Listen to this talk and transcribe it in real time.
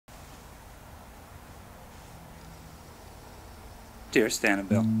Dearest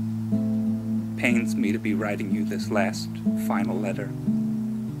Annabelle, pains me to be writing you this last, final letter.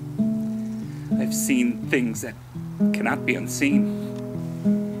 I've seen things that cannot be unseen.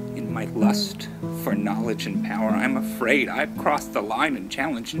 In my lust for knowledge and power, I'm afraid I've crossed the line and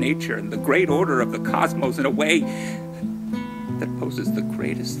challenged nature and the great order of the cosmos in a way that poses the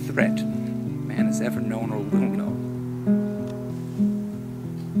greatest threat man has ever known or will know.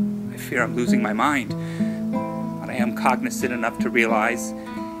 I fear I'm losing my mind, but I am cognizant enough to realize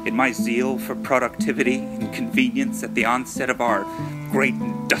in my zeal for productivity and convenience at the onset of our great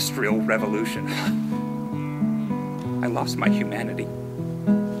industrial revolution, I lost my humanity.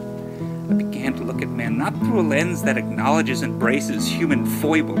 I began to look at man not through a lens that acknowledges and embraces human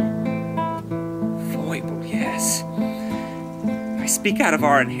foible. Foible, yes. I speak out of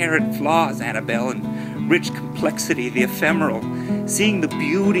our inherent flaws, Annabelle, and rich complexity, the ephemeral, seeing the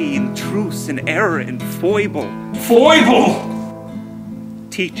beauty and truth and error in foible. Foible!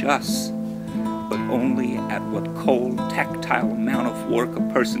 Teach us, but only at what cold, tactile amount of work a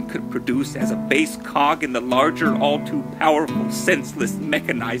person could produce as a base cog in the larger, all-too-powerful, senseless,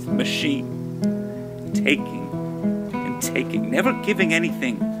 mechanized machine. Taking and taking, never giving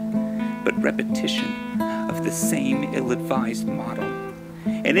anything, but repetition of the same ill-advised model.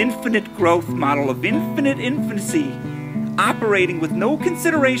 An infinite growth model of infinite infancy, operating with no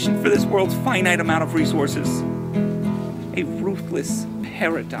consideration for this world's finite amount of resources. A ruthless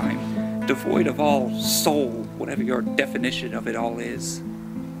paradigm, devoid of all soul, whatever your definition of it all is.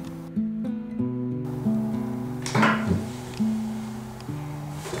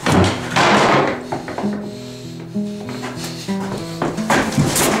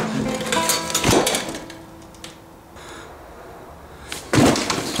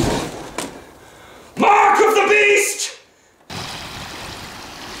 Mark of the Beast!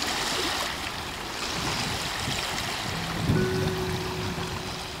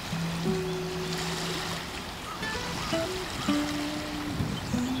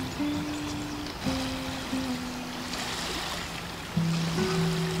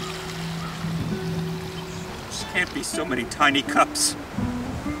 Can't be so many tiny cups.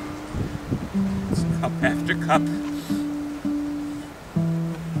 It's cup after cup.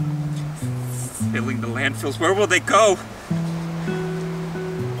 Filling the landfills. Where will they go?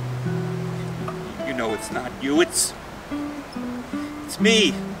 You know it's not you, it's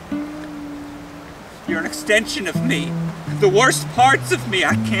me. You're an extension of me. The worst parts of me.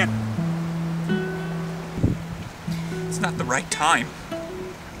 I can't. It's not the right time.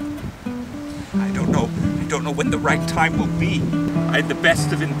 I don't know when the right time will be. I had the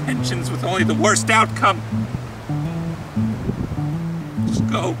best of intentions with only the worst outcome. Just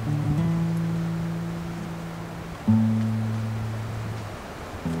go.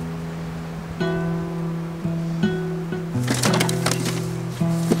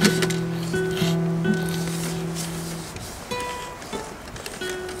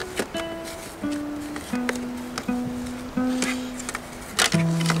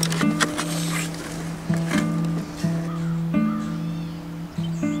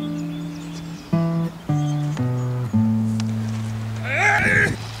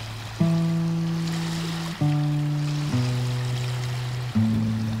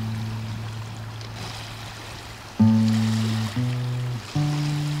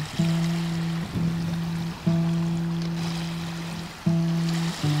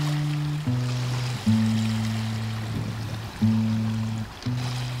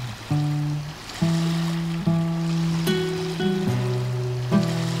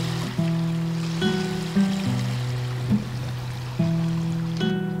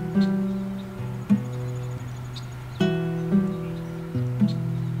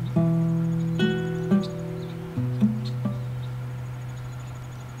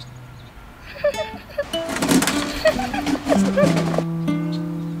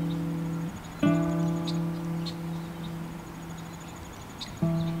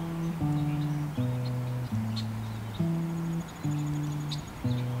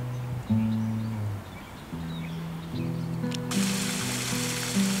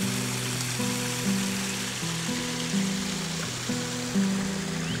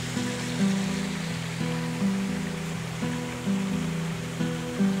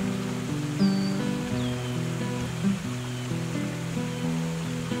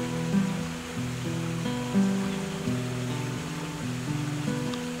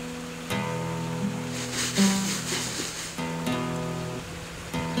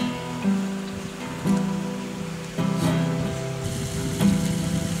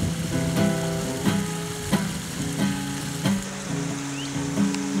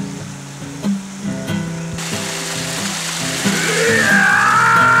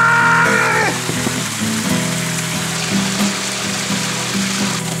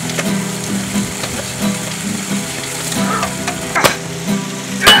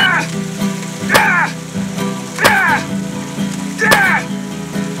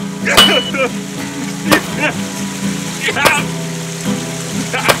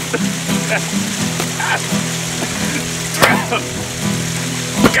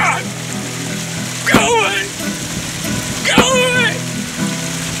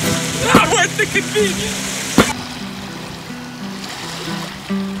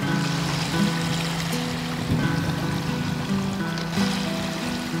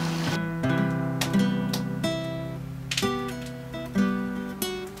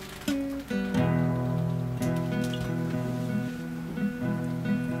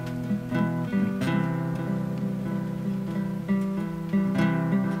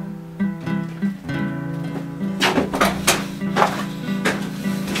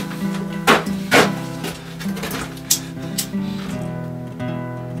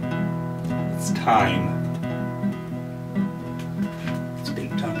 Time. It's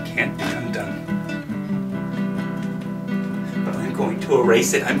been done, can't be undone. But I'm going to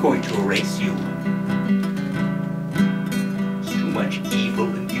erase it. I'm going to erase you. There's too much evil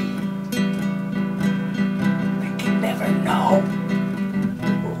in you. I can never know.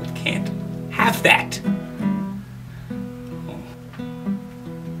 The world can't have that.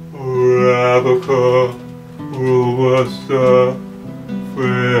 Arabica, Robusta,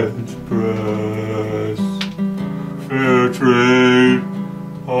 French press, fair trade,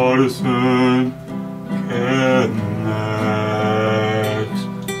 artisan,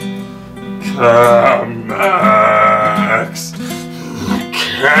 Chemex,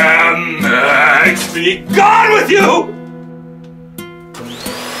 Chemex, be gone with you!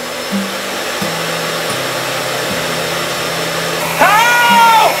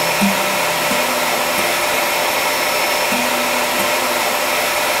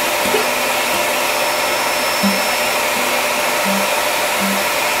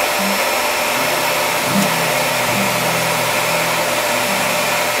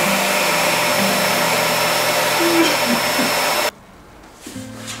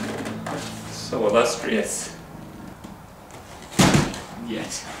 So illustrious.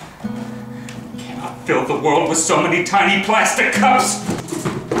 Yet, cannot fill the world with so many tiny plastic cups!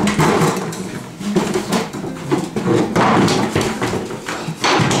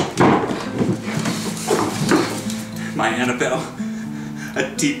 My Annabelle,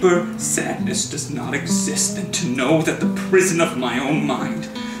 a deeper sadness does not exist than to know that the prison of my own mind,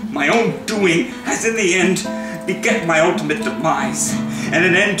 my own doing, has in the end beget my ultimate demise, and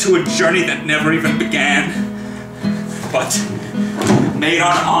an end to a journey that never even began. But, made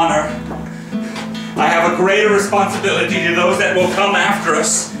on honor, I have a greater responsibility to those that will come after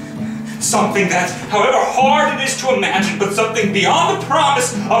us. Something that, however hard it is to imagine, but something beyond the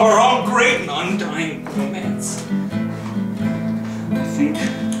promise of our own great and undying romance. I think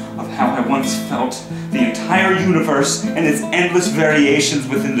of how I once felt the entire universe and its endless variations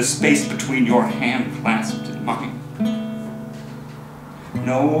within the space between your hand clasped in mine.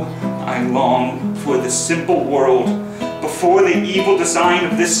 No, I long for the simple world before the evil design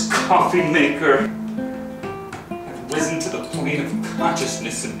of this coffee maker had risen to the plane of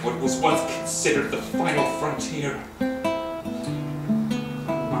consciousness in what was once considered the final frontier.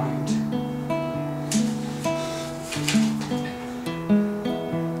 Mind.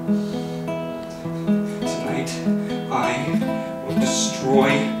 Tonight, I will destroy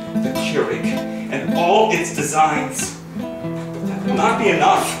the Keurig and all its designs. Will not be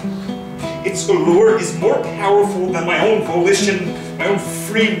enough. Its allure is more powerful than my own volition, my own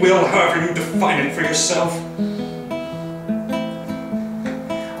free will, however you define it for yourself.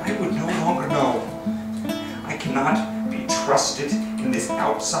 I would no longer know. I cannot be trusted in this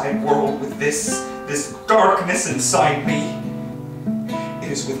outside world with this darkness inside me.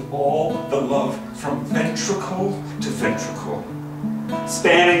 It is with all the love from ventricle to ventricle,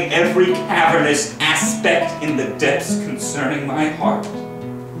 spanning every cavernous aspect in the depths concerning my heart,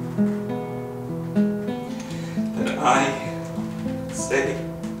 that I say,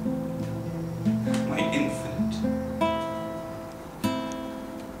 my infant,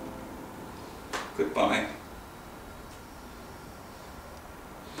 goodbye.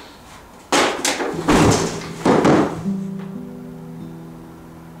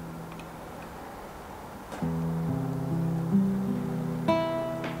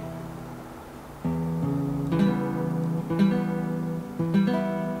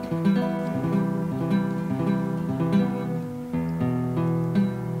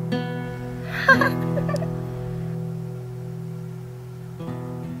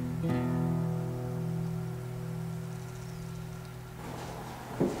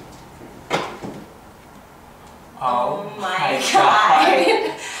 Oh my God.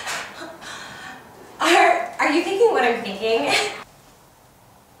 Are you thinking what I'm thinking?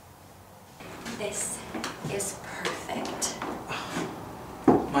 This is perfect.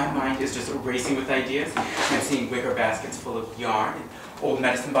 My mind is just racing with ideas. I'm seeing wicker baskets full of yarn, and old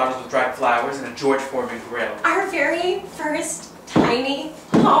medicine bottles with dried flowers, and a George Foreman grill. Our very first tiny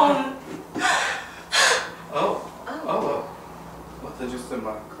home. Well, they're just some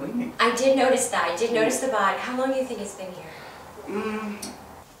cleaning. I did notice that. I did notice the bot. How long do you think it's been here?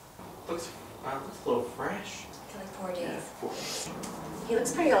 Looks a little fresh. For like 4 days. Yeah, 4 days. He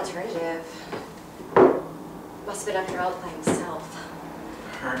looks pretty alternative. Must have been up here all by himself.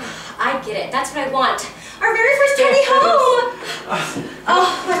 Hermit. I get it. That's what I want. Our very first journey home!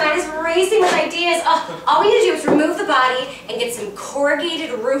 Oh, my mind is racing with ideas. Oh, all we need to do is remove the body and get some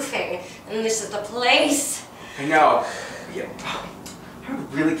corrugated roofing. And this is the place. I know. Yeah. I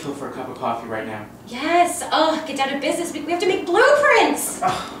would really kill for a cup of coffee right now. Yes. Oh, get down to business. We have to make blueprints.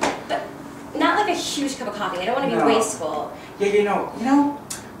 But not like a huge cup of coffee. I don't want to be wasteful. Yeah,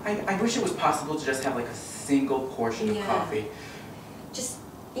 I wish it was possible to just have like a single portion of coffee. Just,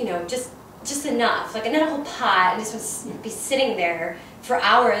 just enough. Like not a whole pot, and just would be sitting there for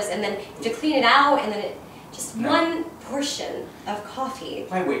hours, and then you have to clean it out, and then one portion of coffee.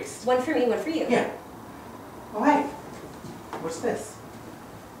 Why waste? One for me, one for you. Yeah. Oh, hey. What's this?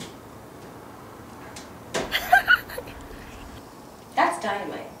 That's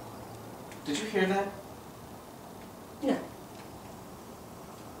dynamite. Did you hear that? No.